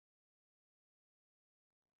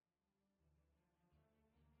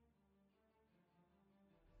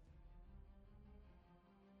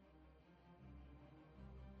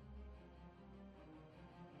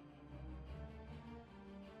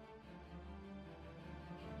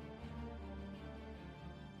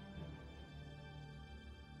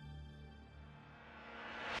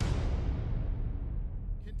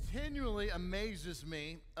continually amazes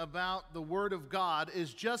me about the Word of God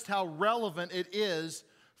is just how relevant it is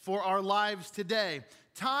for our lives today.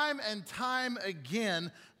 Time and time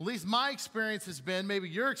again, at least my experience has been, maybe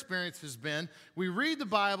your experience has been, we read the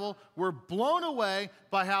Bible, we're blown away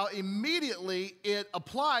by how immediately it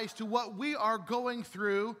applies to what we are going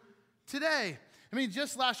through today. I mean,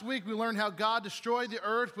 just last week we learned how God destroyed the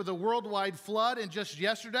earth with a worldwide flood, and just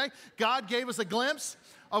yesterday, God gave us a glimpse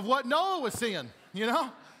of what Noah was seeing, you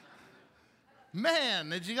know?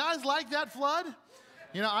 Man, did you guys like that flood?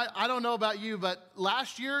 You know, I don't know about you, but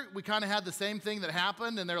last year we kind of had the same thing that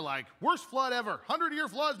happened, and they're like, worst flood ever, 100-year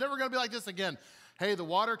flood's never going to be like this again. Hey, the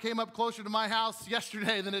water came up closer to my house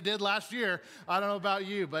yesterday than it did last year. I don't know about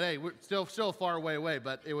you, but hey, we're still far away,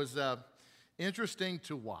 but it was interesting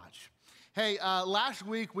to watch. Hey, last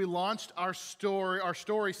week we launched our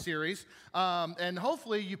story series, and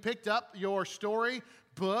hopefully you picked up your story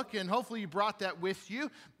book, and hopefully you brought that with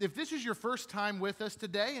you. If this is your first time with us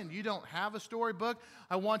today and you don't have a storybook,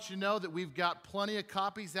 I want you to know that we've got plenty of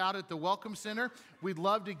copies out at the Welcome Center. We'd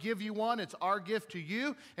love to give you one. It's our gift to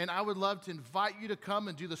you, and I would love to invite you to come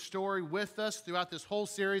and do the story with us throughout this whole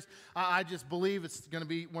series. I just believe it's going to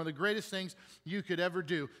be one of the greatest things you could ever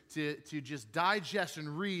do to just digest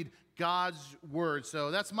and read God's Word. So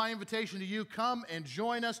that's my invitation to you. Come and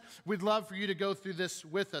join us. We'd love for you to go through this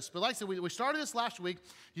with us. But like I said, we started this last week.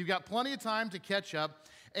 You've got plenty of time to catch up.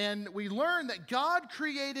 And we learned that God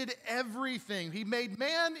created everything. He made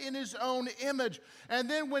man in his own image. And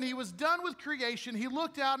then when he was done with creation, he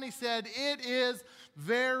looked out and he said, it is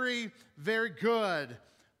very, very good.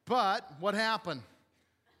 But what happened?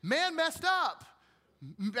 Man messed up.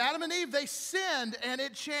 Adam and Eve, they sinned, and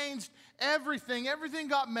it changed everything. Everything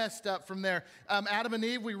got messed up from there. Adam and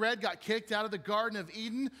Eve, we read, got kicked out of the Garden of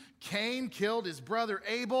Eden. Cain killed his brother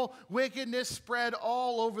Abel. Wickedness spread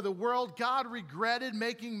all over the world. God regretted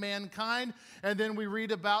making mankind. And then we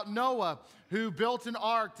read about Noah, who built an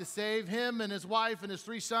ark to save him and his wife and his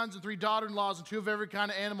 3 sons and 3 daughter-in-laws and 2 of every kind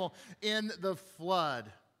of animal in the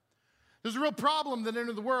flood. There's a real problem that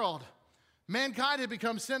entered the world. Mankind had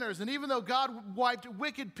become sinners, and even though God wiped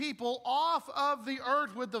wicked people off of the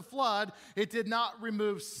earth with the flood, it did not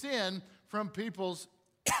remove sin from people's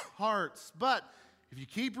hearts. But if you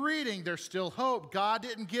keep reading, there's still hope. God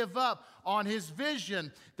didn't give up on his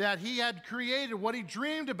vision that he had created, what he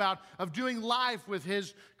dreamed about of doing life with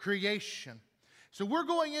his creation. So we're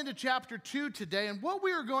going into chapter 2 today, and what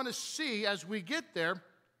we are going to see as we get there,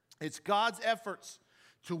 it's God's efforts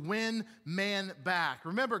to win man back.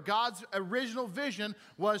 Remember, God's original vision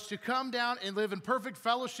was to come down and live in perfect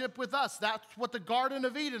fellowship with us. That's what the Garden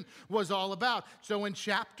of Eden was all about. So in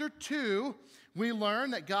chapter 2, we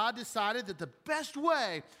learn that God decided that the best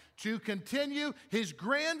way to continue his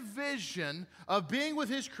grand vision of being with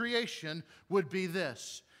his creation would be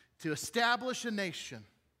this: to establish a nation.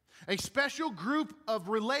 A special group of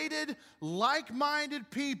related,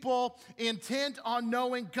 like-minded people intent on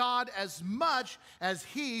knowing God as much as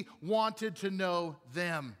he wanted to know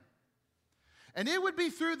them. And it would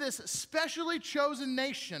be through this specially chosen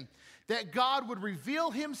nation that God would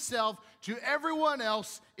reveal himself to everyone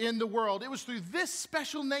else in the world. It was through this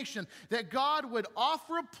special nation that God would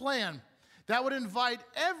offer a plan that would invite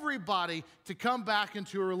everybody to come back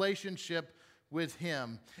into a relationship with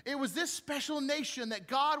him. It was this special nation that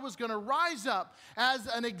God was going to rise up as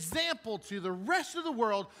an example to the rest of the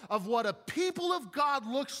world of what a people of God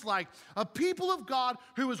looks like. A people of God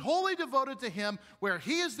who is wholly devoted to him, where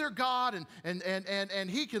he is their God and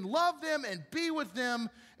he can love them and be with them,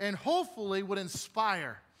 and hopefully would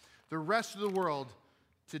inspire the rest of the world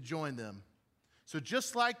to join them. So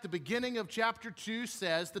just like the beginning of chapter 2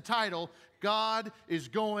 says, the title, God is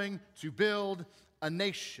going to build a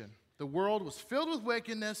nation. The world was filled with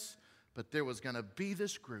wickedness, but there was going to be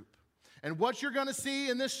this group. And what you're going to see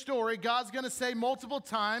in this story, God's going to say multiple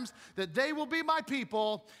times that they will be my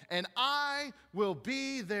people and I will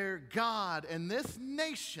be their God. And this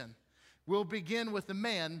nation will begin with a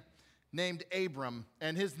man named Abram,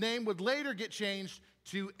 and his name would later get changed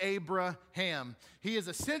to Abraham. He is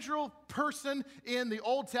a central person in the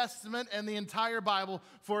Old Testament and the entire Bible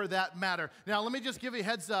for that matter. Now, let me just give you a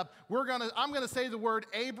heads up. I'm going to say the word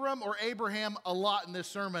Abram or Abraham a lot in this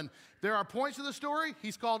sermon. There are points of the story,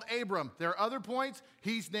 he's called Abram. There are other points,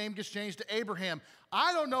 his name gets changed to Abraham.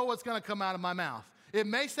 I don't know what's going to come out of my mouth. It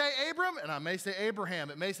may say Abram, and I may say Abraham.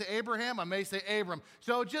 It may say Abraham, I may say Abram.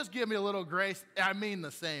 So just give me a little grace. I mean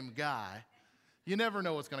the same guy. You never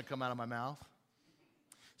know what's going to come out of my mouth.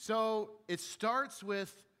 So it starts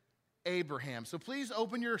with Abraham. So please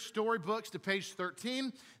open your storybooks to page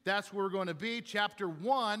 13. That's where we're going to be. Chapter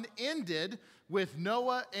 1 ended with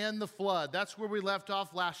Noah and the flood. That's where we left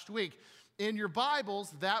off last week. In your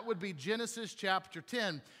Bibles, that would be Genesis chapter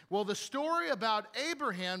 10. Well, the story about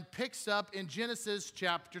Abraham picks up in Genesis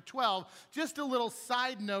chapter 12. Just a little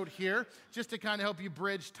side note here, just to kind of help you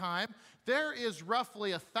bridge time. There is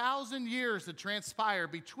roughly 1,000 years that transpire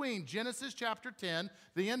between Genesis chapter 10,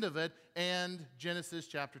 the end of it, and Genesis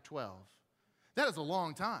chapter 12. That is a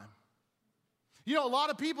long time. You know, a lot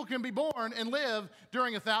of people can be born and live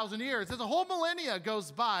during 1,000 years. There's a whole millennia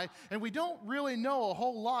goes by, and we don't really know a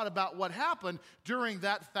whole lot about what happened during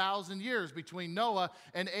that 1,000 years between Noah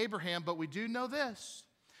and Abraham, but we do know this,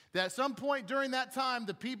 that at some point during that time,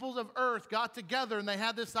 the peoples of earth got together and they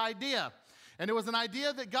had this idea. And it was an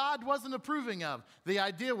idea that God wasn't approving of. The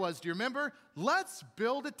idea was, do you remember? Let's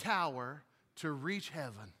build a tower to reach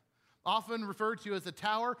heaven. Often referred to as the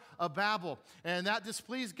Tower of Babel. And that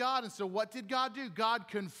displeased God. And so what did God do? God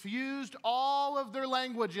confused all of their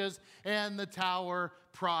languages, and the tower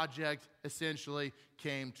project essentially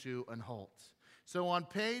came to an halt. So on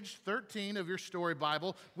page 13 of your story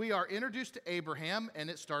Bible, we are introduced to Abraham, and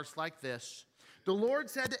it starts like this. The Lord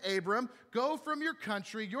said to Abram, go from your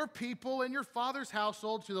country, your people, and your father's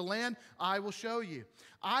household to the land I will show you.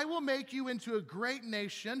 I will make you into a great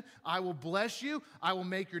nation. I will bless you. I will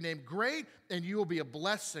make your name great, and you will be a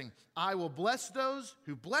blessing. I will bless those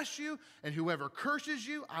who bless you, and whoever curses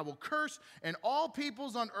you, I will curse, and all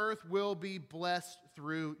peoples on earth will be blessed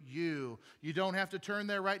through you. You don't have to turn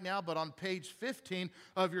there right now, but on page 15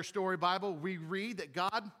 of your story Bible, we read that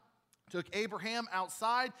God took Abraham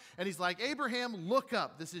outside, and he's like, Abraham, look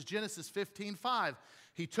up. This is Genesis 15:5.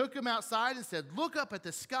 He took him outside and said, look up at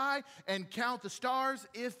the sky and count the stars,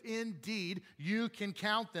 if indeed you can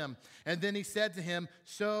count them. And then he said to him,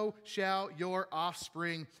 so shall your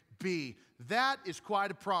offspring be. That is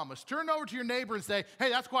quite a promise. Turn over to your neighbor and say, hey,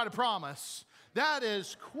 that's quite a promise. That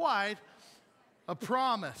is quite a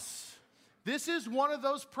promise. This is one of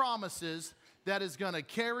those promises that is going to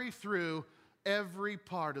carry through every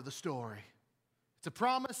part of the story. It's a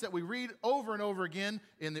promise that we read over and over again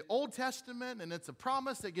in the Old Testament, and it's a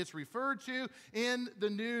promise that gets referred to in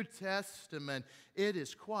the New Testament. It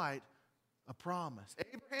is quite a promise.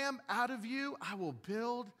 Abraham, out of you I will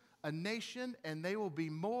build a nation, and they will be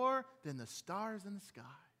more than the stars in the sky.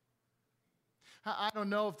 I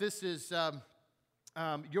don't know if this is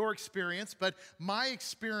your experience, but my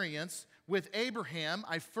experience with Abraham,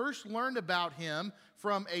 I first learned about him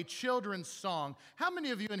from a children's song. How many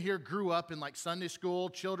of you in here grew up in like Sunday school,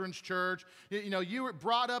 children's church? You know, you were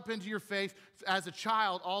brought up into your faith as a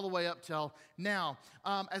child all the way up till now.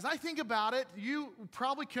 As I think about it, you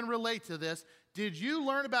probably can relate to this. Did you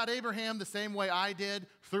learn about Abraham the same way I did,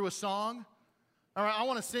 through a song? All right, I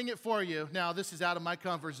want to sing it for you. Now, this is out of my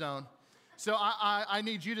comfort zone. So I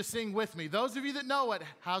need you to sing with me. Those of you that know it,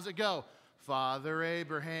 how's it go? Father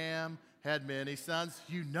Abraham had many sons.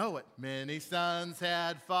 You know it. Many sons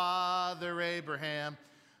had Father Abraham.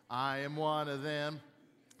 I am one of them.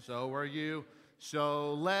 So are you.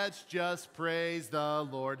 So let's just praise the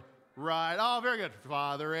Lord. Right. Oh, very good.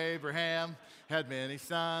 Father Abraham had many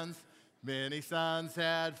sons. Many sons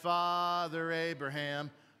had Father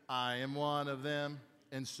Abraham. I am one of them,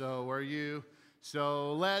 and so are you.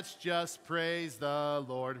 So let's just praise the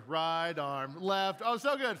Lord. Right arm, left. Oh,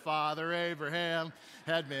 so good. Father Abraham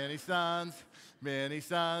had many sons. Many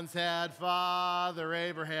sons had Father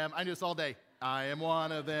Abraham. I do this all day. I am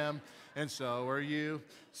one of them, and so are you.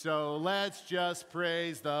 So let's just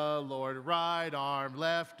praise the Lord. Right arm,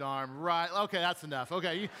 left arm, right. Okay, that's enough.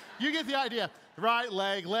 Okay, you get the idea. Right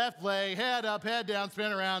leg, left leg, head up, head down,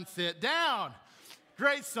 spin around, sit down.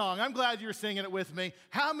 Great song. I'm glad you were singing it with me.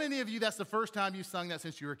 How many of you, that's the first time you sung that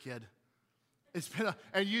since you were a kid?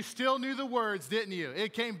 And you still knew the words, didn't you?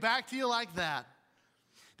 It came back to you like that.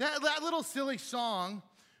 That little silly song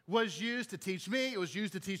was used to teach me. It was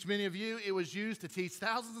used to teach many of you. It was used to teach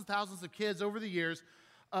thousands and thousands of kids over the years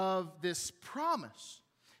of this promise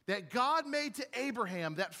that God made to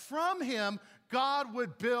Abraham, that from him, God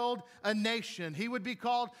would build a nation. He would be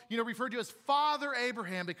called, referred to as Father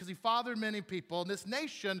Abraham because he fathered many people. And this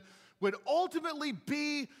nation would ultimately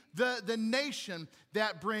be the nation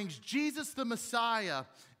that brings Jesus the Messiah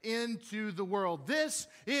into the world. This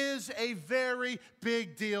is a very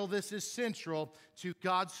big deal. This is central to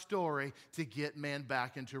God's story to get man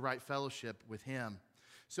back into right fellowship with him.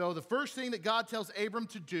 So the first thing that God tells Abram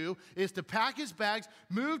to do is to pack his bags,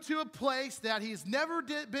 move to a place that he's never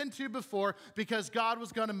been to before, because God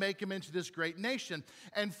was going to make him into this great nation.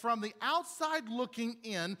 And from the outside looking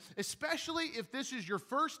in, especially if this is your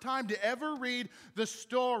first time to ever read the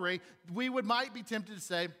story, we might be tempted to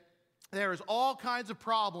say, there is all kinds of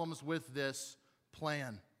problems with this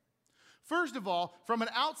plan. First of all, from an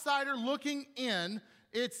outsider looking in,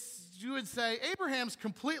 you would say, Abraham's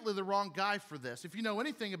completely the wrong guy for this. If you know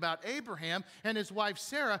anything about Abraham and his wife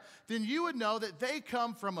Sarah, then you would know that they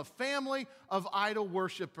come from a family of idol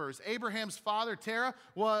worshipers. Abraham's father, Terah,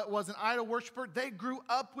 was an idol worshiper. They grew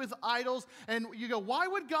up with idols. And you go, why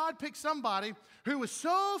would God pick somebody who was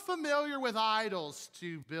so familiar with idols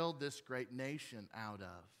to build this great nation out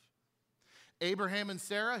of? Abraham and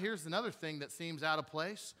Sarah, here's another thing that seems out of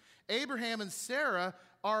place. Abraham and Sarah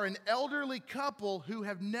are an elderly couple who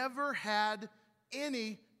have never had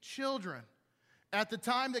any children. At the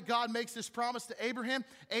time that God makes this promise to Abraham,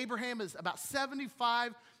 Abraham is about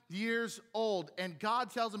 75 years old, and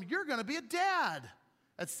God tells him, you're going to be a dad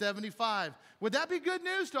at 75. Would that be good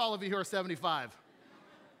news to all of you who are 75?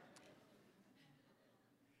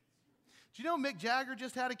 Do you know Mick Jagger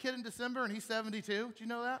just had a kid in December and he's 72? Do you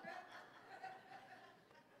know that?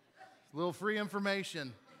 A little free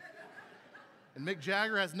information. And Mick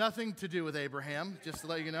Jagger has nothing to do with Abraham, just to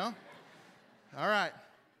let you know. All right.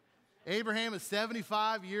 Abraham is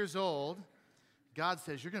 75 years old. God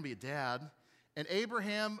says, you're going to be a dad. And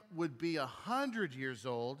Abraham would be 100 years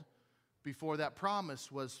old before that promise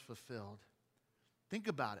was fulfilled. Think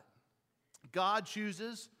about it. God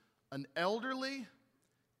chooses an elderly,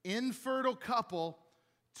 infertile couple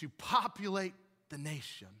to populate the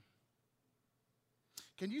nation.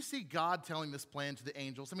 Can you see God telling this plan to the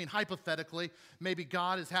angels? I mean, hypothetically, maybe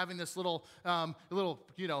God is having this little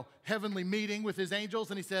heavenly meeting with his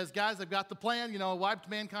angels, and he says, guys, I've got the plan. I wiped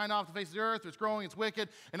mankind off the face of the earth. It's growing, it's wicked,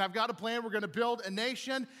 and I've got a plan. We're going to build a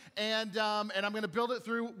nation, and I'm going to build it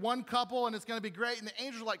through one couple, and it's going to be great. And the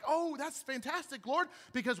angels are like, oh, that's fantastic, Lord,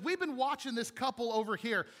 because we've been watching this couple over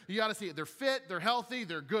here. You got to see it. They're fit, they're healthy,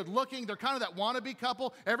 they're good looking. They're kind of that wannabe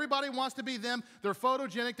couple. Everybody wants to be them. They're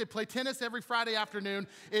photogenic. They play tennis every Friday afternoon.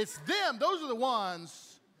 It's them. Those are the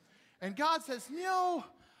ones. And God says,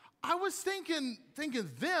 I was thinking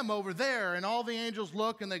them over there. And all the angels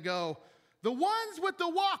look and they go, the ones with the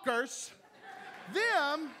walkers,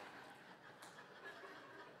 them.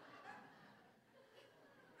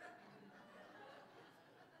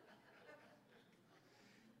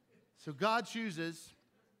 So God chooses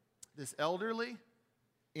this elderly,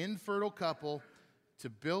 infertile couple to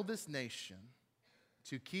build this nation,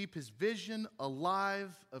 to keep his vision alive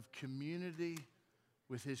of community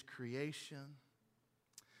with his creation.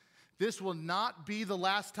 This will not be the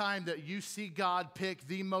last time that you see God pick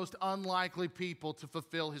the most unlikely people to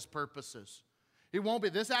fulfill his purposes. It won't be.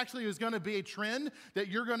 This actually is going to be a trend that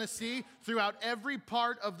you're going to see throughout every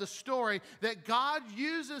part of the story, that God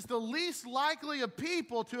uses the least likely of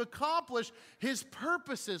people to accomplish his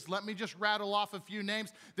purposes. Let me just rattle off a few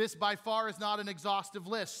names. This by far is not an exhaustive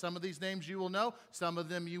list. Some of these names you will know, some of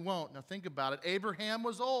them you won't. Now think about it. Abraham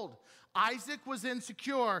was old. Isaac was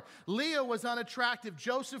insecure. Leah was unattractive.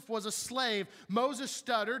 Joseph was a slave. Moses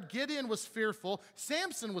stuttered. Gideon was fearful.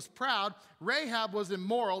 Samson was proud. Rahab was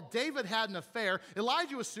immoral. David had an affair.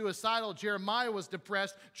 Elijah was suicidal. Jeremiah was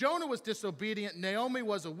depressed. Jonah was disobedient. Naomi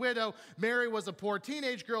was a widow. Mary was a poor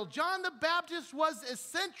teenage girl. John the Baptist was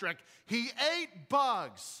eccentric. He ate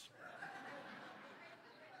bugs.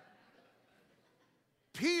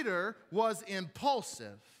 Peter was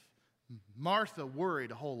impulsive. Martha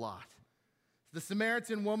worried a whole lot. The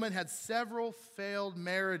Samaritan woman had several failed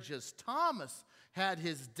marriages. Thomas had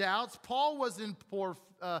his doubts. Paul was in poor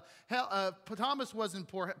health,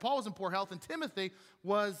 and Timothy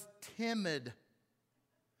was timid.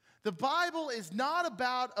 The Bible is not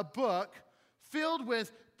about a book filled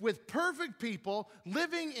with perfect people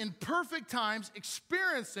living in perfect times,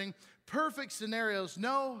 experiencing perfect scenarios.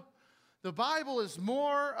 No, the Bible is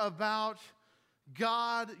more about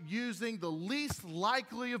God using the least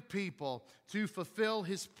likely of people to fulfill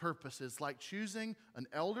his purposes, like choosing an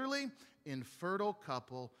elderly, infertile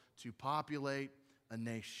couple to populate a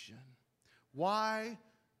nation. Why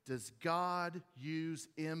does God use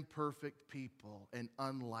imperfect people and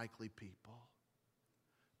unlikely people?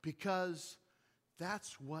 Because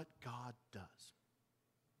that's what God does.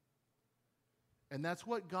 And that's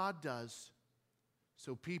what God does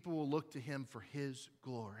so people will look to him for his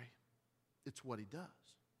glory. It's what he does.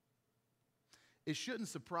 It shouldn't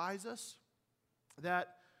surprise us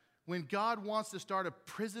that when God wants to start a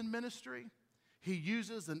prison ministry, he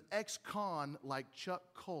uses an ex-con like Chuck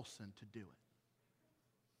Colson to do it.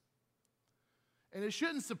 And it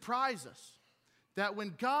shouldn't surprise us that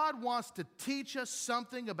when God wants to teach us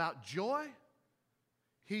something about joy,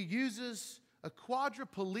 he uses a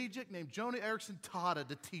quadriplegic named Joni Eareckson Tada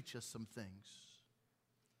to teach us some things.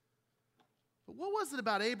 But what was it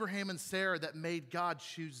about Abraham and Sarah that made God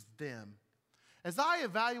choose them? As I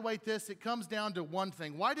evaluate this, it comes down to one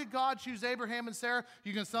thing. Why did God choose Abraham and Sarah?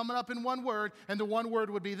 You can sum it up in one word, and the one word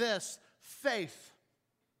would be this: faith.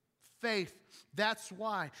 Faith. That's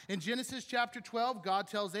why. In Genesis chapter 12, God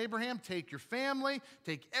tells Abraham, take your family,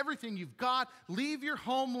 take everything you've got, leave your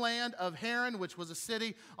homeland of Haran, which was a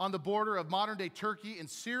city on the border of modern-day Turkey and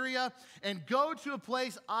Syria, and go to a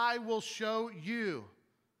place I will show you.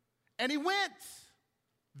 And he went.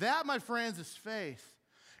 That, my friends, is faith.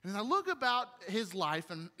 And I look about his life,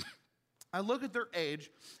 and I look at their age,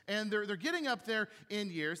 and they're getting up there in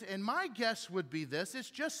years, and my guess would be this, it's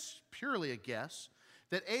just purely a guess,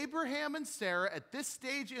 that Abraham and Sarah at this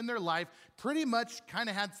stage in their life pretty much kind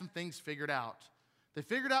of had some things figured out. They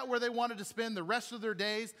figured out where they wanted to spend the rest of their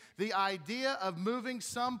days. The idea of moving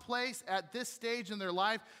someplace at this stage in their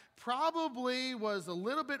life probably was a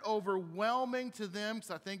little bit overwhelming to them,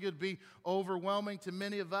 because I think it would be overwhelming to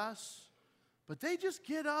many of us. But they just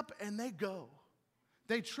get up and they go.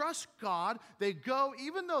 They trust God. They go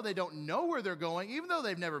even though they don't know where they're going, even though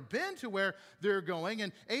they've never been to where they're going.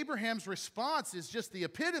 And Abraham's response is just the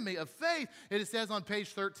epitome of faith. It says on page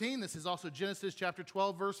 13, this is also Genesis chapter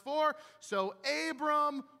 12, verse 4, so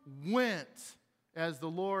Abram went as the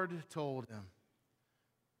Lord told him.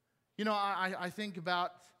 You know, I think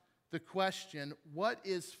about the question, what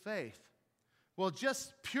is faith? Well,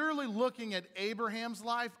 just purely looking at Abraham's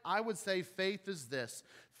life, I would say faith is this.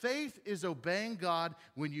 Faith is obeying God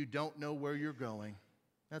when you don't know where you're going.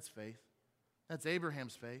 That's faith. That's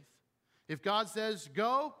Abraham's faith. If God says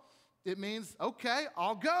go, it means, okay,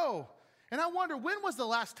 I'll go. And I wonder, when was the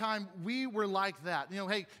last time we were like that? You know,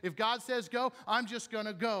 hey, if God says go, I'm just going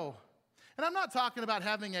to go. And I'm not talking about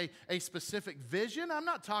having a specific vision. I'm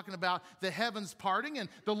not talking about the heavens parting and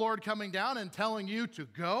the Lord coming down and telling you to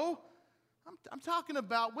go. I'm talking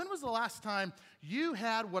about, when was the last time you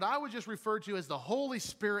had what I would just refer to as the Holy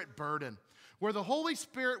Spirit burden, where the Holy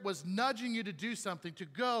Spirit was nudging you to do something, to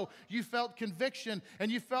go. You felt conviction,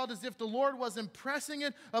 and you felt as if the Lord was impressing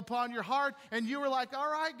it upon your heart, and you were like,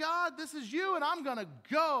 all right, God, this is you, and I'm going to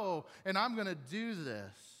go, and I'm going to do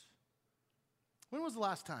this. When was the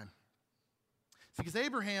last time? See, because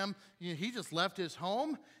Abraham, he just left his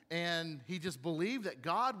home, and he just believed that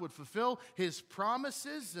God would fulfill his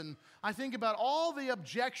promises. And I think about all the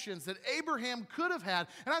objections that Abraham could have had,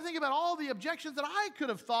 and I think about all the objections that I could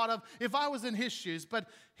have thought of if I was in his shoes. But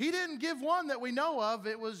he didn't give one that we know of.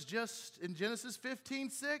 It was just in Genesis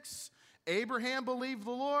 15:6. Abraham believed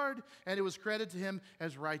the Lord, and it was credited to him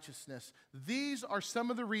as righteousness. These are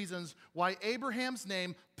some of the reasons why Abraham's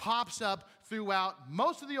name pops up throughout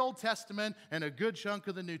most of the Old Testament and a good chunk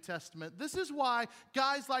of the New Testament. This is why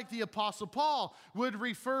guys like the Apostle Paul would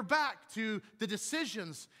refer back to the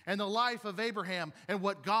decisions and the life of Abraham and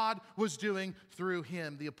what God was doing through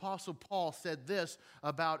him. The Apostle Paul said this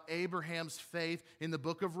about Abraham's faith in the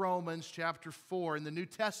book of Romans chapter 4 in the New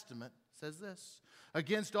Testament. It says this: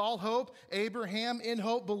 against all hope, Abraham in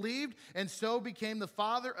hope believed, and so became the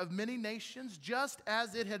father of many nations, just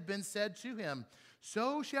as it had been said to him,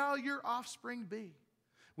 so shall your offspring be.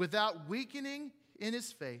 Without weakening in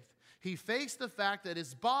his faith, he faced the fact that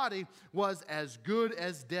his body was as good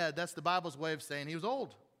as dead. That's the Bible's way of saying he was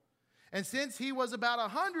old. And since he was about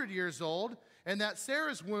 100 years old, and that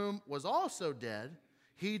Sarah's womb was also dead,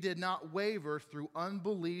 he did not waver through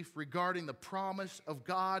unbelief regarding the promise of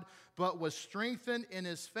God, but was strengthened in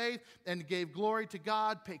his faith and gave glory to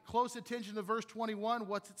God. Pay close attention to verse 21.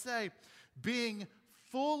 What's it say? Being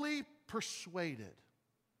fully persuaded.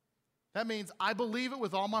 That means I believe it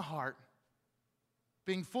with all my heart.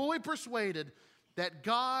 Being fully persuaded that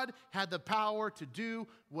God had the power to do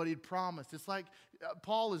what he'd promised. It's like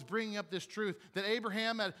Paul is bringing up this truth that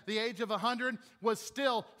Abraham at the age of 100 was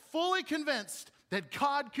still fully convinced that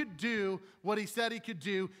God could do what he said he could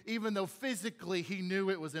do, even though physically he knew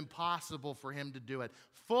it was impossible for him to do it.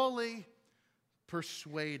 Fully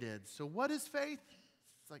persuaded. So what is faith?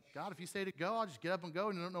 It's like, God, if you say to go, I'll just get up and go,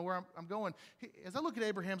 and I don't know where I'm going. As I look at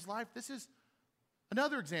Abraham's life, this is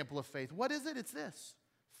another example of faith. What is it? It's this.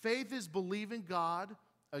 Faith is believing God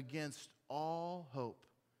against all hope.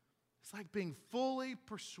 It's like being fully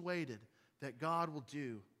persuaded that God will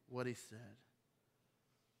do what he said.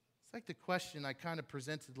 It's like the question I kind of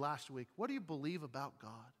presented last week. What do you believe about God?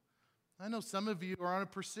 I know some of you are on a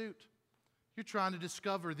pursuit. You're trying to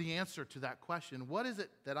discover the answer to that question. What is it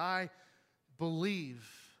that I believe?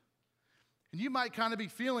 And you might kind of be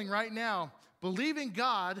feeling right now, believing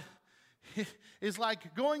God is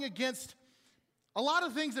like going against a lot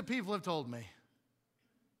of things that people have told me.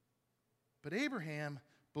 But Abraham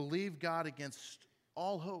believed God against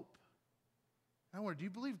all hope. I wonder, do you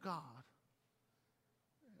believe God?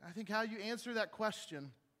 I think how you answer that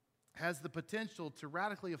question has the potential to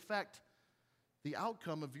radically affect the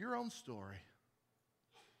outcome of your own story.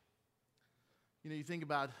 You know, you think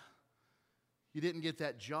about, you didn't get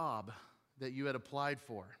that job that you had applied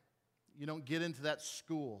for. You don't get into that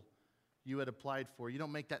school you had applied for. You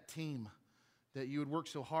don't make that team that you would work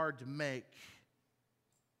so hard to make.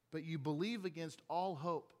 But you believe against all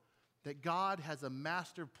hope that God has a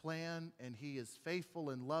master plan and He is faithful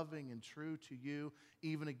and loving and true to you,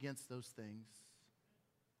 even against those things.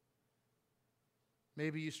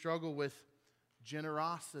 Maybe you struggle with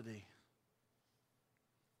generosity.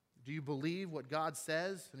 Do you believe what God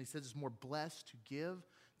says? And He says it's more blessed to give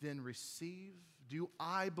than receive. Do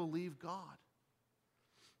I believe God?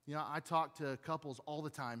 You know, I talk to couples all the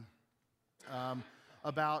time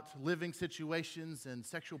about living situations and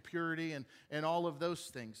sexual purity and all of those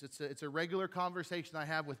things. It's a regular conversation I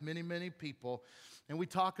have with many, many people. And we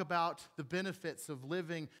talk about the benefits of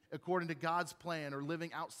living according to God's plan or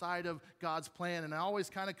living outside of God's plan. And it always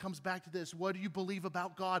kind of comes back to this. What do you believe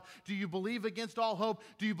about God? Do you believe against all hope?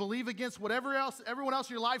 Do you believe against whatever else everyone else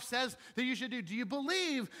in your life says that you should do? Do you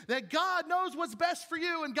believe that God knows what's best for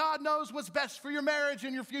you and God knows what's best for your marriage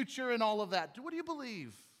and your future and all of that? What do you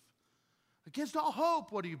believe? Against all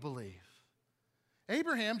hope, what do you believe?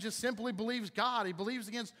 Abraham just simply believes God. He believes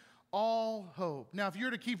against all hope. Now, if you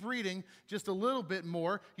were to keep reading just a little bit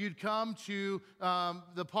more, you'd come to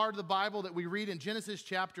the part of the Bible that we read in Genesis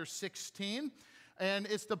chapter 16. And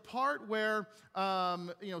it's the part where,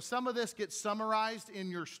 some of this gets summarized in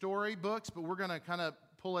your storybooks, but we're going to kind of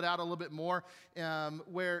pull it out a little bit more,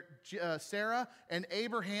 where Sarah and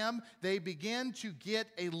Abraham, they begin to get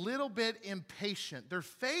a little bit impatient. Their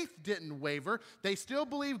faith didn't waver. They still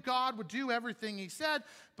believed God would do everything He said,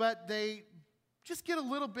 but they just get a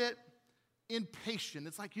little bit impatient.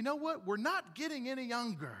 It's like, you know what? We're not getting any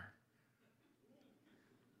younger.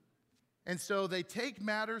 And so they take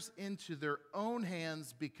matters into their own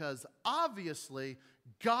hands because obviously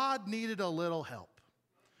God needed a little help.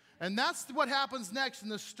 And that's what happens next in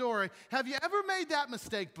the story. Have you ever made that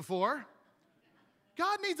mistake before?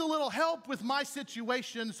 God needs a little help with my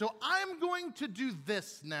situation, so I'm going to do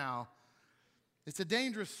this now. It's a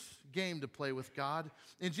dangerous game to play with God.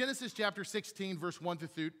 In Genesis chapter 16, verse 1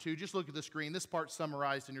 through 2, just look at the screen. This part's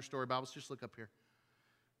summarized in your story Bibles. Just look up here.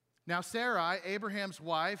 Now Sarai, Abraham's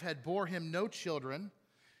wife, had bore him no children,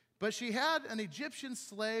 but she had an Egyptian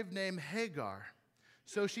slave named Hagar.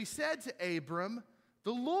 So she said to Abram,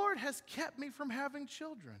 "The Lord has kept me from having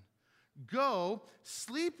children. Go,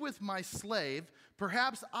 sleep with my slave.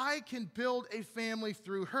 Perhaps I can build a family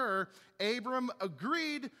through her." Abram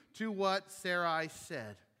agreed to what Sarai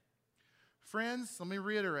said. Friends, let me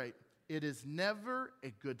reiterate. It is never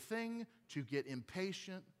a good thing to get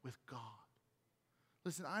impatient with God.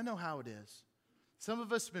 Listen, I know how it is. Some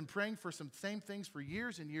of us have been praying for some same things for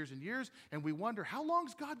years and years and years, and we wonder, how long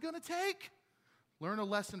is God going to take? Learn a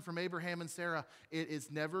lesson from Abraham and Sarah. It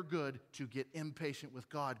is never good to get impatient with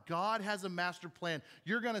God. God has a master plan.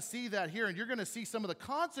 You're going to see that here, and you're going to see some of the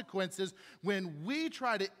consequences when we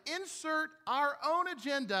try to insert our own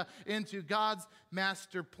agenda into God's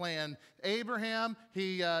master plan. Abraham,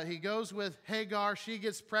 he goes with Hagar. She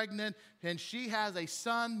gets pregnant, and she has a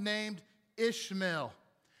son named Ishmael.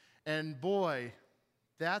 And boy,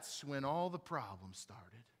 that's when all the problems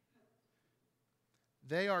started.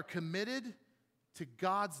 They are committed to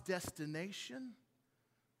God's destination,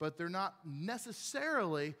 but they're not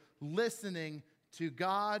necessarily listening to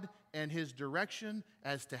God and His direction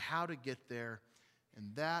as to how to get there.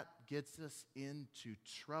 And that gets us into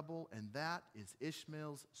trouble, and that is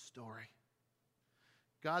Ishmael's story.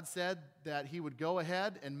 God said that He would go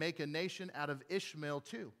ahead and make a nation out of Ishmael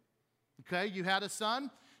too. Okay, you had a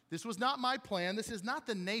son. This was not my plan. This is not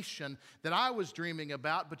the nation that I was dreaming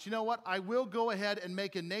about. But you know what? I will go ahead and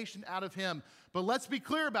make a nation out of him. But let's be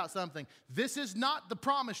clear about something. This is not the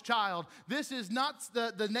promised child. This is not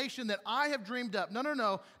the nation that I have dreamed up.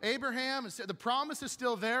 No. Abraham, the promise is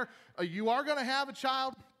still there. You are going to have a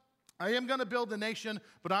child. I am going to build a nation,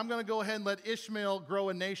 but I'm going to go ahead and let Ishmael grow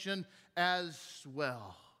a nation as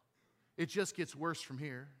well. It just gets worse from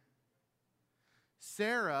here.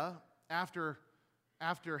 Sarah, after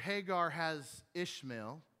Hagar has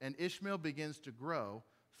Ishmael, and Ishmael begins to grow,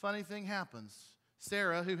 funny thing happens.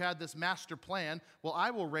 Sarah, who had this master plan, well,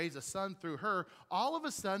 I will raise a son through her, all of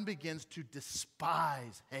a sudden begins to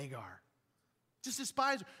despise Hagar. just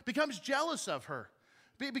despises her, becomes jealous of her,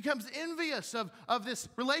 becomes envious of this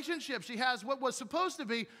relationship she has, what was supposed to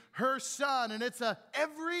be her son. And it's a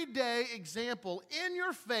everyday example in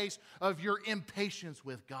your face of your impatience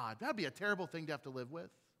with God. That'd be a terrible thing to have to live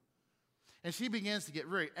with. And she begins to get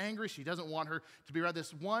very angry. She doesn't want her to be around.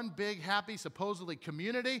 This one big, happy, supposedly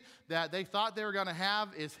community that they thought they were going to have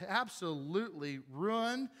is absolutely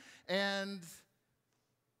ruined. And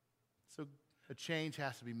so a change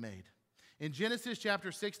has to be made. In Genesis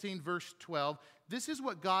chapter 16, verse 12, this is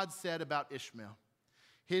what God said about Ishmael.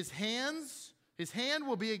 His hand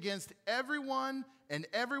will be against everyone, and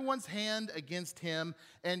everyone's hand against him,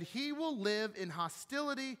 and he will live in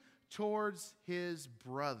hostility towards his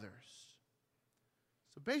brothers.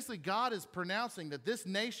 So basically, God is pronouncing that this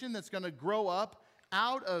nation that's going to grow up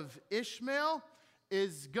out of Ishmael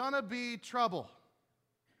is going to be trouble.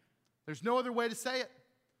 There's no other way to say it.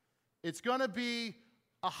 It's going to be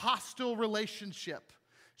a hostile relationship.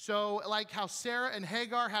 So like how Sarah and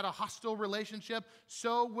Hagar had a hostile relationship,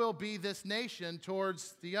 so will be this nation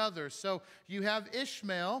towards the others. So you have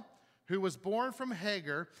Ishmael, who was born from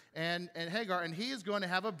Hagar, and Hagar, and he is going to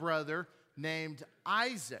have a brother named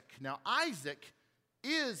Isaac. Now Isaac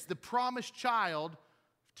is the promised child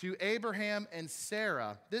to Abraham and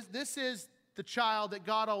Sarah. This is the child that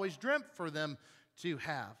God always dreamt for them to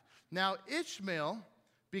have. Now Ishmael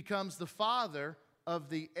becomes the father of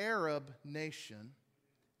the Arab nation.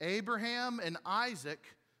 Abraham and Isaac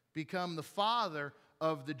become the father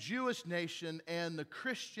of the Jewish nation and the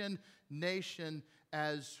Christian nation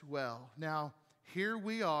as well. Now, here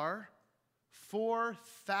we are,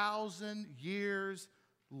 4,000 years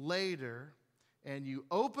later, and you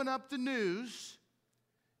open up the news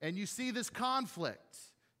and you see this conflict,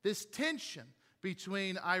 this tension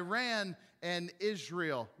between Iran and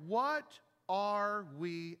Israel. What are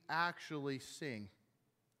we actually seeing?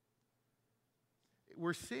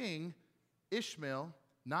 We're seeing Ishmael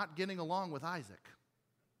not getting along with Isaac,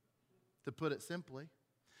 to put it simply.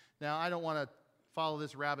 Now, I don't want to follow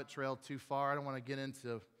this rabbit trail too far. I don't want to get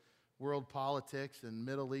into world politics and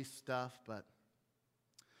Middle East stuff, but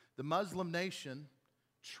the Muslim nation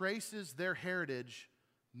traces their heritage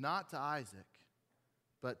not to Isaac,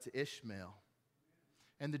 but to Ishmael.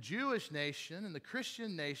 And the Jewish nation and the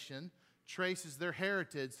Christian nation traces their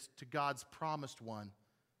heritage to God's promised one,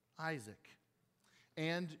 Isaac.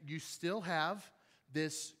 And you still have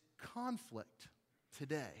this conflict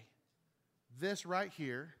today. This right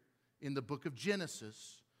here in the book of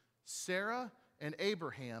Genesis, Sarah and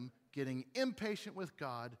Abraham getting impatient with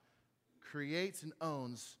God creates and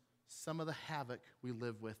owns some of the havoc we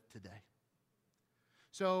live with today.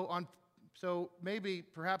 So maybe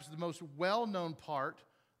perhaps the most well-known part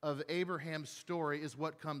of Abraham's story is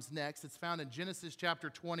what comes next. It's found in Genesis chapter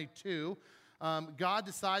 22. God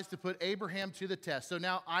decides to put Abraham to the test. So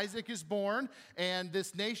now Isaac is born, and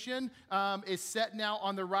this nation is set now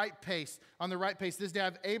on the right pace. This day, I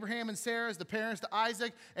have Abraham and Sarah as the parents to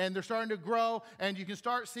Isaac, and they're starting to grow, and you can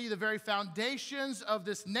start to see the very foundations of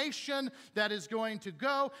this nation that is going to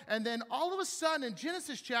go. And then all of a sudden, in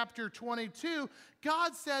Genesis chapter 22,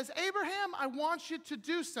 God says, Abraham, I want you to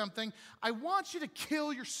do something. I want you to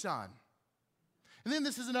kill your son. And then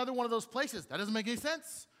this is another one of those places. That doesn't make any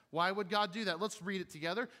sense. Why would God do that? Let's read it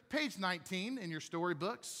together. Page 19 in your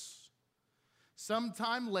storybooks.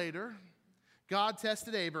 Sometime later, God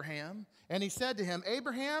tested Abraham, and he said to him,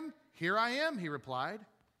 Abraham, here I am, he replied.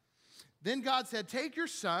 Then God said, take your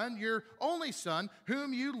son, your only son,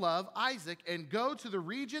 whom you love, Isaac, and go to the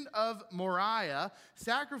region of Moriah.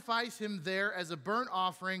 Sacrifice him there as a burnt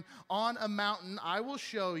offering on a mountain I will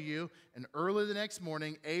show you. And early the next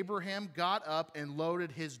morning, Abraham got up and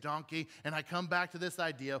loaded his donkey. And I come back to this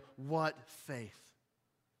idea, what faith?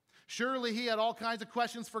 Surely he had all kinds of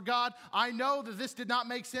questions for God. I know that this did not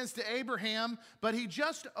make sense to Abraham, but he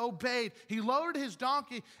just obeyed. He loaded his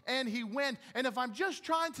donkey and he went. And if I'm just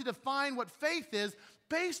trying to define what faith is,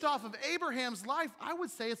 based off of Abraham's life, I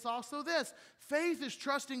would say it's also this. Faith is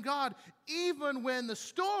trusting God even when the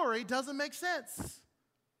story doesn't make sense.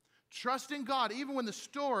 Trusting God even when the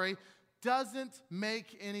story doesn't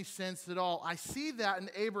make any sense at all. I see that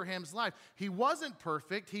in Abraham's life. He wasn't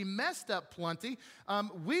perfect. He messed up plenty.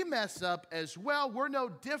 We mess up as well. We're no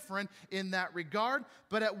different in that regard.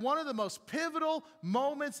 But at one of the most pivotal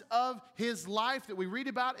moments of his life that we read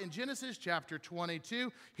about in Genesis chapter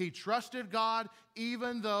 22, he trusted God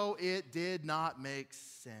even though it did not make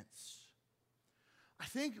sense. I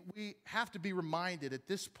think we have to be reminded at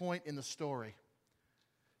this point in the story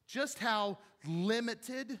just how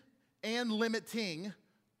limited and limiting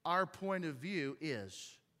our point of view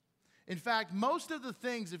is. In fact, most of the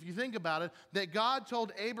things, if you think about it, that God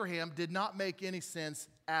told Abraham did not make any sense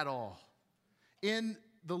at all. In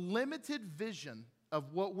the limited vision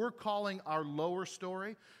of what we're calling our lower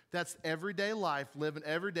story, that's everyday life, living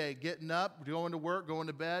every day, getting up, going to work, going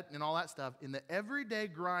to bed, and all that stuff. In the everyday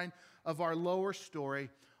grind of our lower story,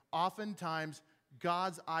 oftentimes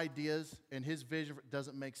God's ideas and his vision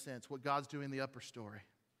doesn't make sense, what God's doing in the upper story.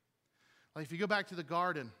 Like if you go back to the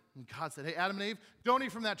garden, and God said, hey, Adam and Eve, don't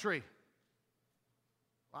eat from that tree.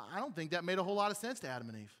 Well, I don't think that made a whole lot of sense to Adam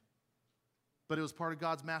and Eve. But it was part of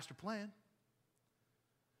God's master plan.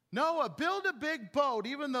 Noah, build a big boat,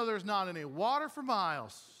 even though there's not any water for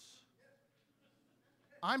miles.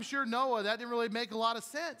 I'm sure Noah, that didn't really make a lot of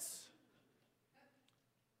sense.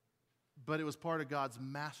 But it was part of God's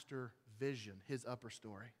master vision, his upper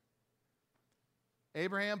story.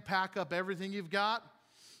 Abraham, pack up everything you've got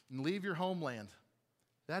and leave your homeland.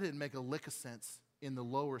 That didn't make a lick of sense in the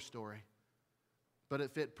lower story, but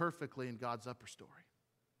it fit perfectly in God's upper story.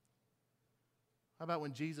 How about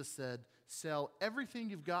when Jesus said, sell everything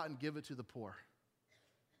you've got and give it to the poor?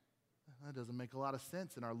 That doesn't make a lot of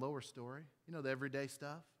sense in our lower story. You know, the everyday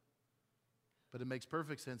stuff. But it makes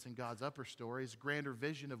perfect sense in God's upper story, his grander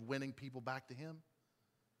vision of winning people back to him.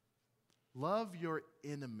 Love your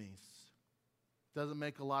enemies. Doesn't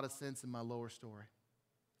make a lot of sense in my lower story.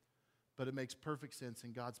 But it makes perfect sense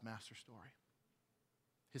in God's master story.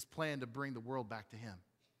 His plan to bring the world back to him.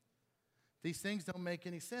 These things don't make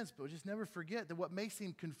any sense, but just never forget that what may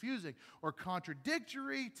seem confusing or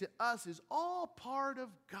contradictory to us is all part of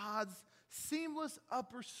God's seamless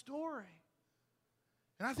upper story.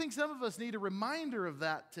 And I think some of us need a reminder of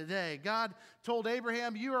that today. God told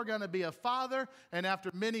Abraham, you are going to be a father, and after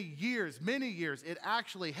many years, it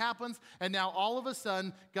actually happens, and now all of a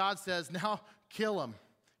sudden, God says, now kill him.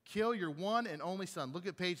 Kill your one and only son. Look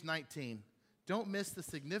at page 19. Don't miss the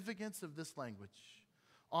significance of this language.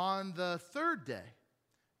 On the third day,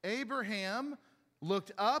 Abraham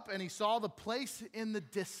looked up and he saw the place in the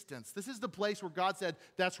distance. This is the place where God said,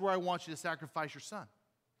 that's where I want you to sacrifice your son.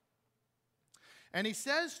 And he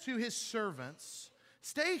says to his servants,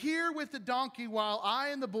 stay here with the donkey while I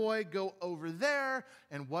and the boy go over there.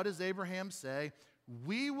 And what does Abraham say?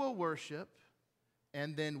 We will worship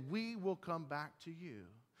and then we will come back to you.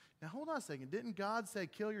 Now hold on a second. Didn't God say,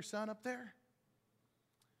 kill your son up there?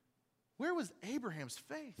 Where was Abraham's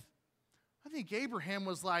faith? I think Abraham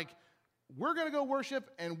was like, we're going to go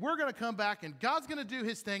worship and we're going to come back and God's going to do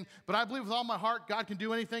his thing, but I believe with all my heart God can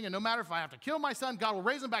do anything, and no matter if I have to kill my son, God will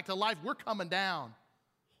raise him back to life. We're coming down.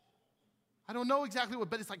 I don't know exactly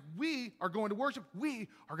what, but it's like we are going to worship. We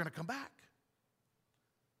are going to come back.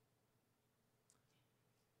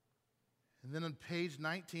 And then on page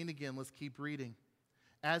 19 again, let's keep reading.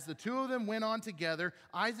 As the two of them went on together,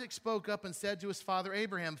 Isaac spoke up and said to his father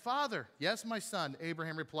Abraham, Father, yes, my son,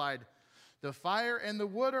 Abraham replied. The fire and the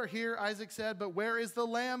wood are here, Isaac said, but where is the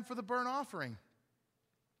lamb for the burnt offering?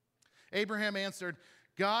 Abraham answered,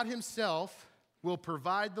 God himself will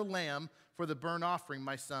provide the lamb for the burnt offering,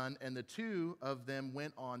 my son. And the two of them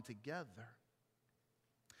went on together.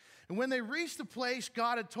 And when they reached the place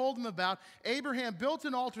God had told them about, Abraham built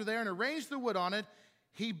an altar there and arranged the wood on it.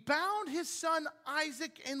 He bound his son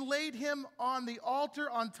Isaac and laid him on the altar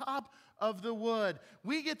on top of the wood.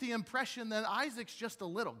 We get the impression that Isaac's just a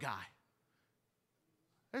little guy.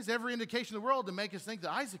 There's every indication in the world to make us think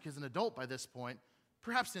that Isaac is an adult by this point,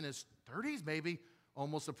 perhaps in his 30s, maybe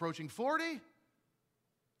almost approaching 40.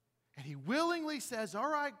 And he willingly says, all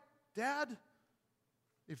right, Dad,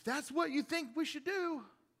 if that's what you think we should do.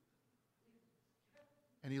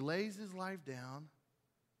 And he lays his life down.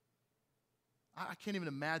 I can't even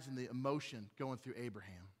imagine the emotion going through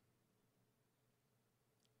Abraham.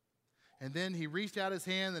 And then he reached out his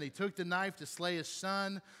hand and he took the knife to slay his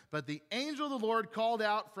son. But the angel of the Lord called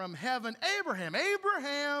out from heaven, Abraham,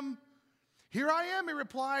 Abraham, here I am, he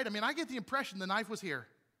replied. I get the impression the knife was here.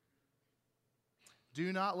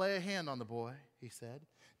 Do not lay a hand on the boy, he said.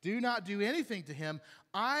 Do not do anything to him.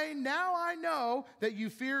 I know that you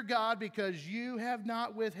fear God because you have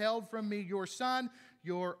not withheld from me your son,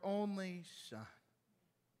 your only son.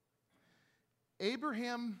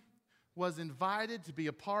 Abraham was invited to be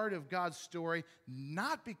a part of God's story,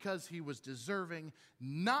 not because he was deserving,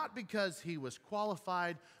 not because he was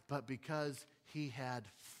qualified, but because he had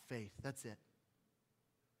faith. That's it.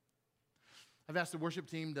 I've asked the worship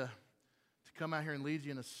team to come out here and lead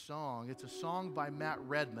you in a song. It's a song by Matt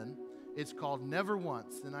Redman. It's called Never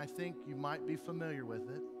Once, and I think you might be familiar with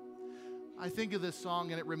it. I think of this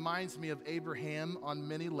song, and it reminds me of Abraham on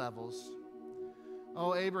many levels.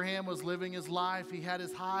 Oh, Abraham was living his life. He had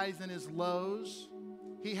his highs and his lows.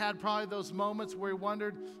 he had probably those moments where he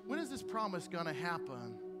wondered, when is this promise going to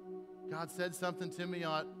happen? God said something to me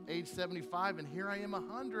at age 75, and here I am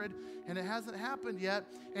 100, and it hasn't happened yet.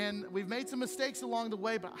 And we've made some mistakes along the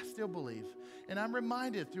way, but I still believe. And I'm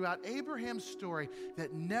reminded throughout Abraham's story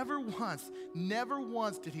that never once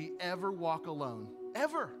did he ever walk alone.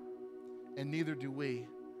 Ever. And neither do we.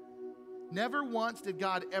 Never once did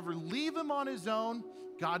God ever leave him on his own.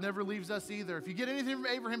 God never leaves us either. If you get anything from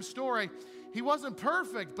Abraham's story, he wasn't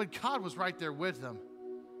perfect, but God was right there with him.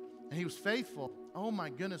 And he was faithful. Oh my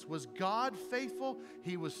goodness, was God faithful?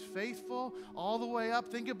 He was faithful all the way up.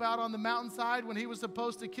 Think about on the mountainside when he was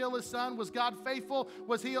supposed to kill his son. Was God faithful?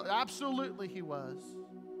 Was he? Absolutely he was.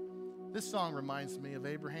 This song reminds me of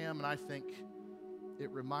Abraham, and I think it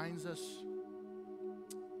reminds us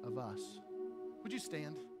of us. Would you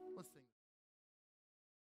stand?